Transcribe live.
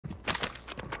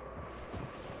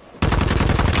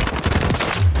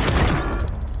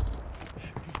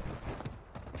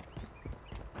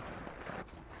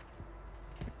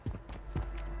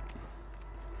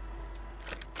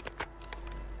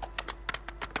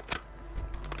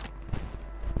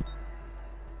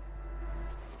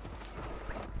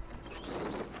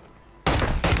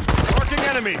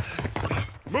enemy!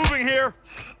 Moving here!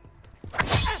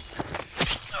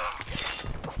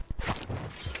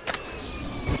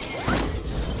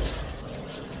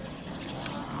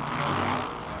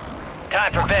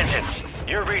 Time for vengeance.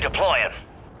 You're redeploying.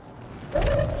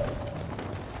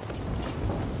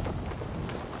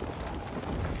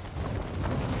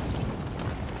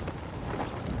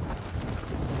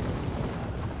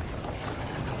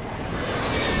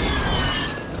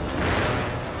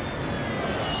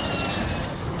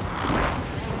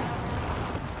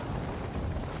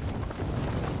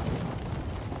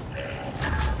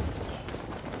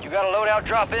 You got a loadout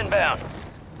drop inbound.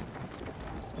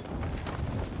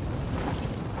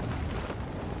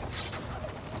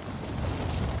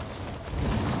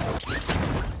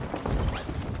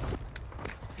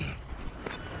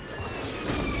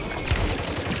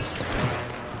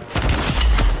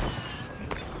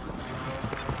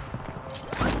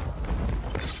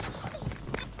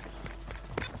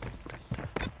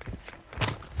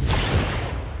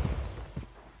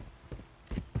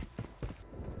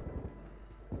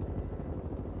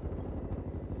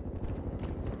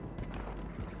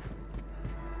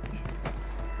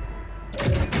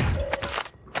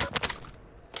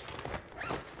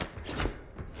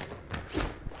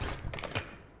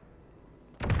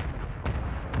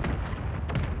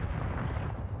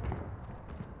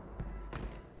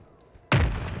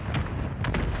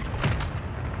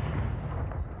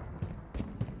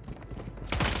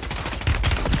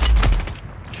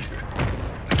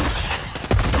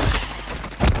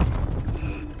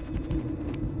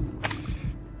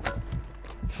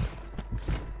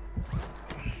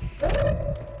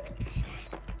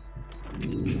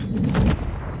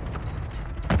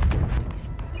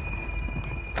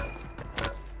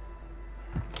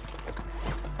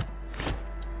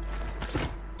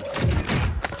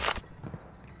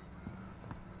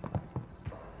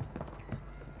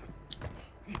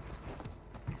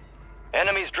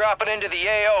 Enemies dropping into the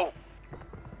AO.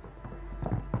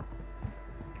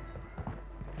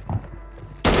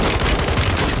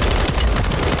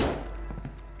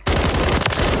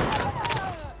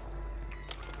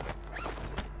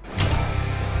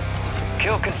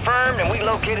 Kill confirmed, and we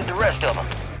located the rest of them.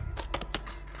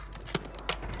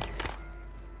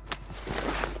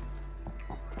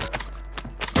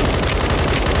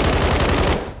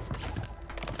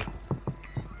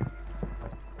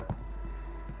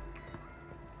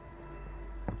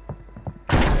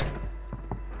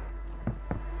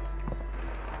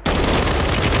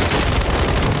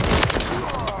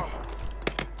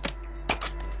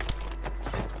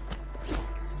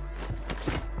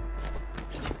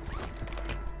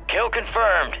 Kill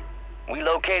confirmed. We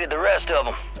located the rest of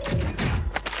them.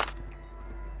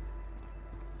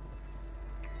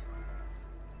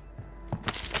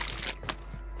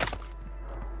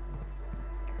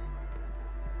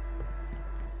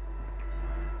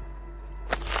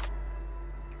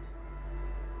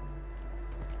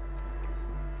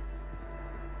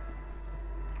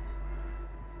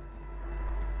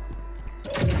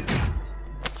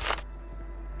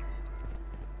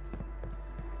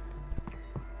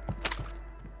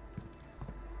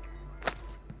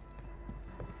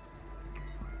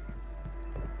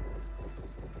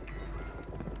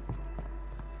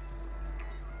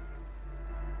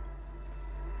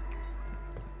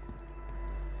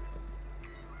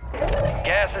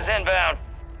 Gas is inbound.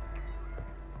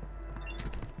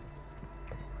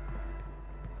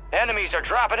 Enemies are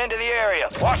dropping into the area.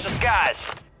 Watch the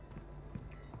skies.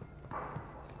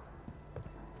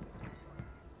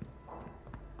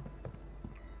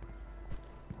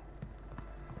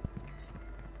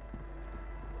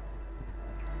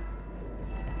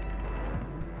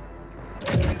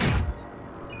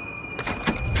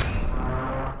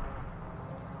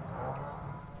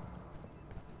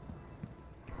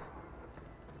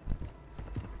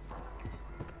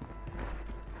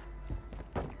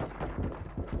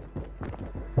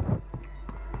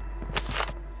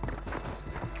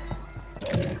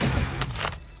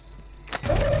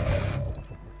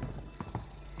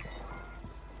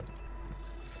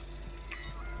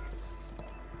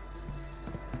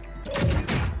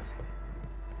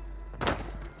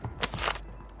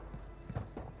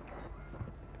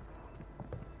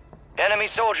 Enemy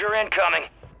soldier incoming.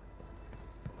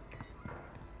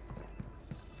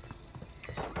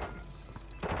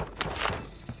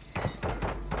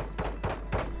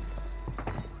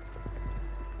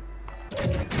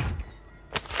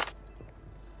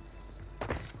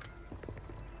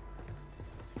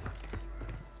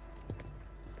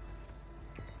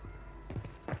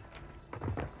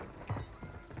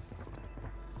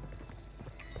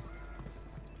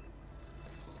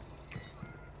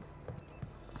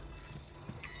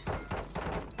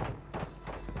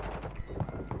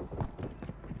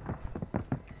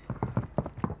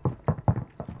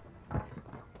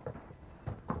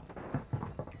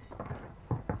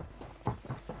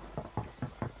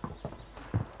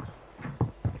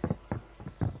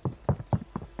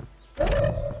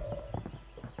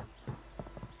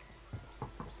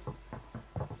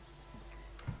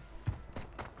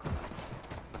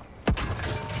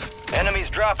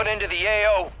 Enemies dropping into the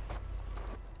AO.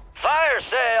 Fire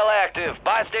sale active.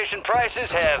 Buy station prices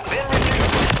have been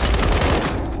reduced.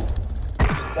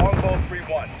 Longbow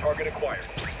 3-1, target acquired.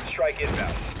 Strike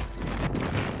inbound.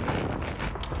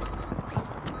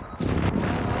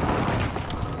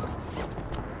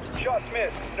 Shots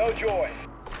missed, no joy.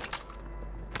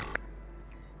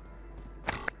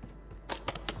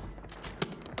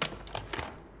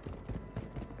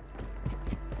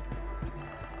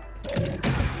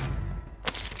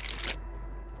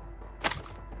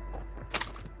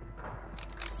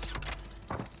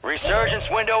 Resurgence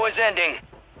window is ending.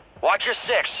 Watch your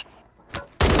 6.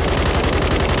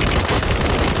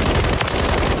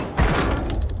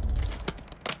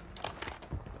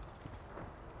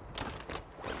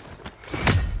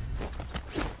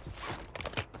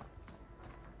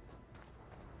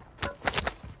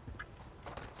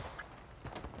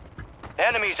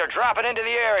 Enemies are dropping into the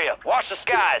area. Watch the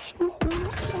skies.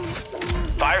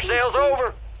 Fire sale's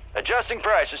over. Adjusting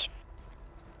prices.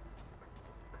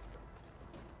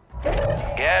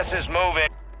 Gas is moving.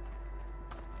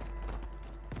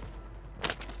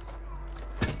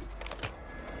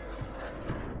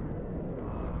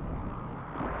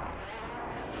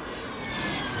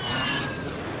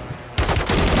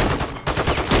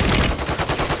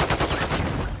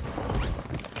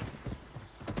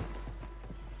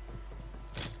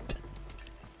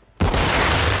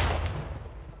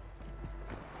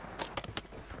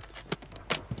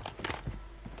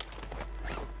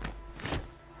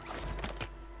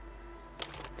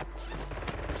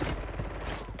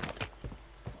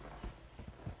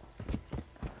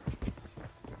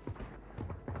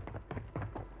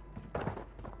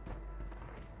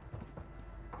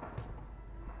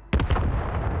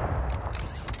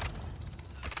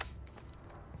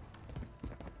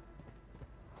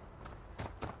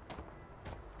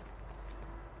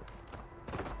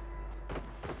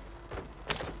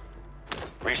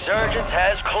 Resurgence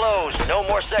has closed. No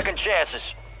more second chances.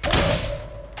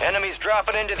 Enemies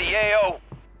dropping into the AO.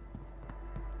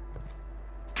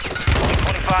 Only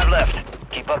 25 left.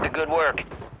 Keep up the good work.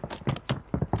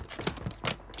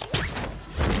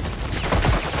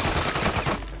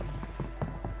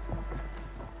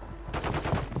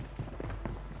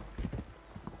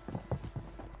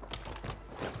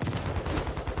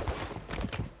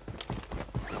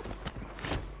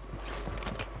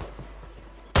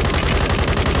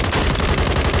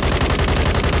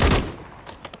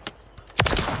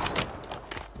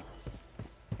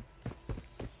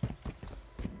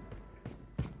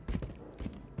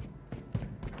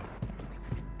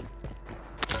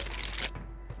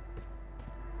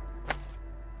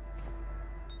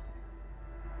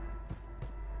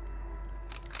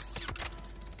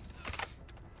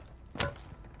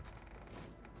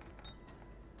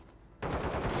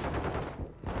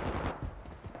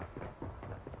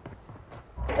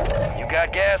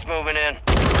 Got gas moving in.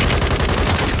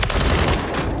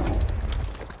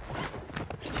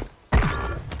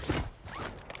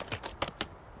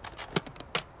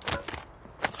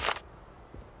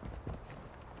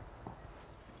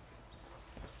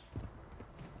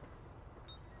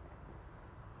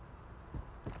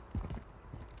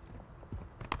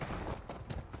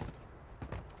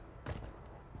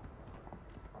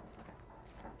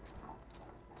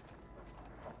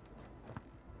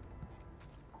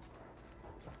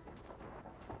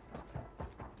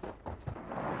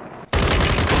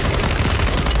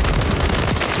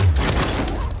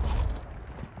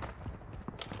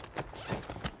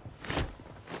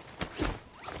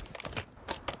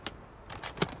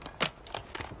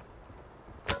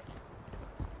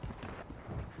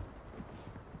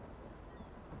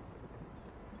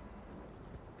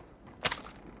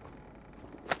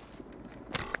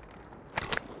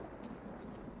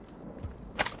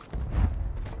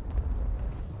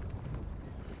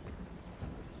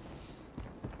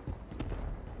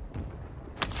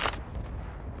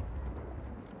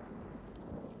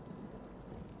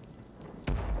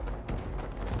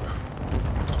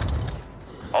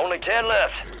 Only 10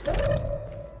 left.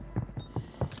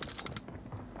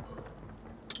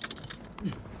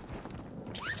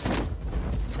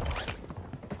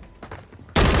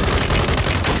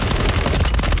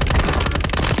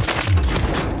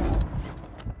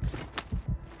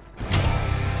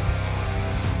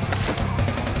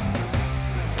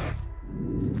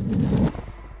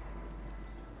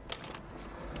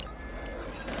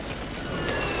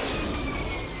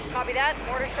 Copy that.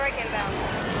 Mortar strike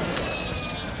inbound.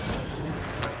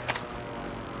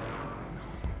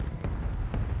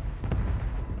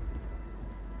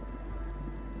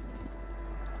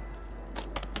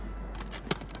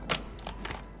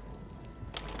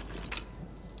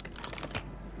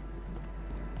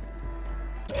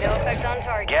 on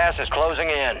target. Gas is closing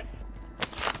in.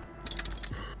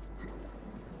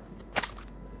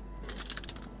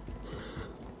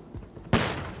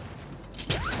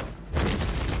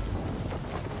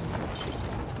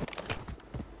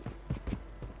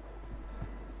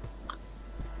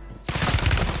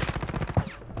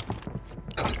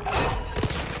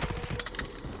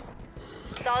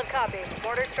 Solid copy.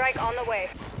 Mortar strike on the way.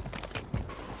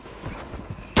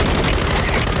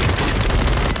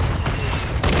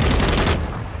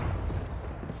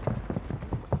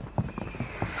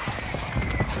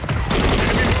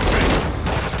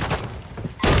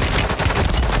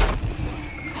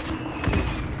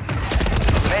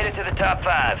 Made it to the top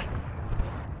 5.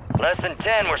 Less than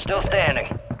 10, we're still standing.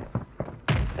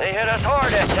 They hit us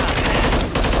hard that time.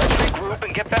 Let's regroup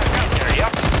and get back out there, yup.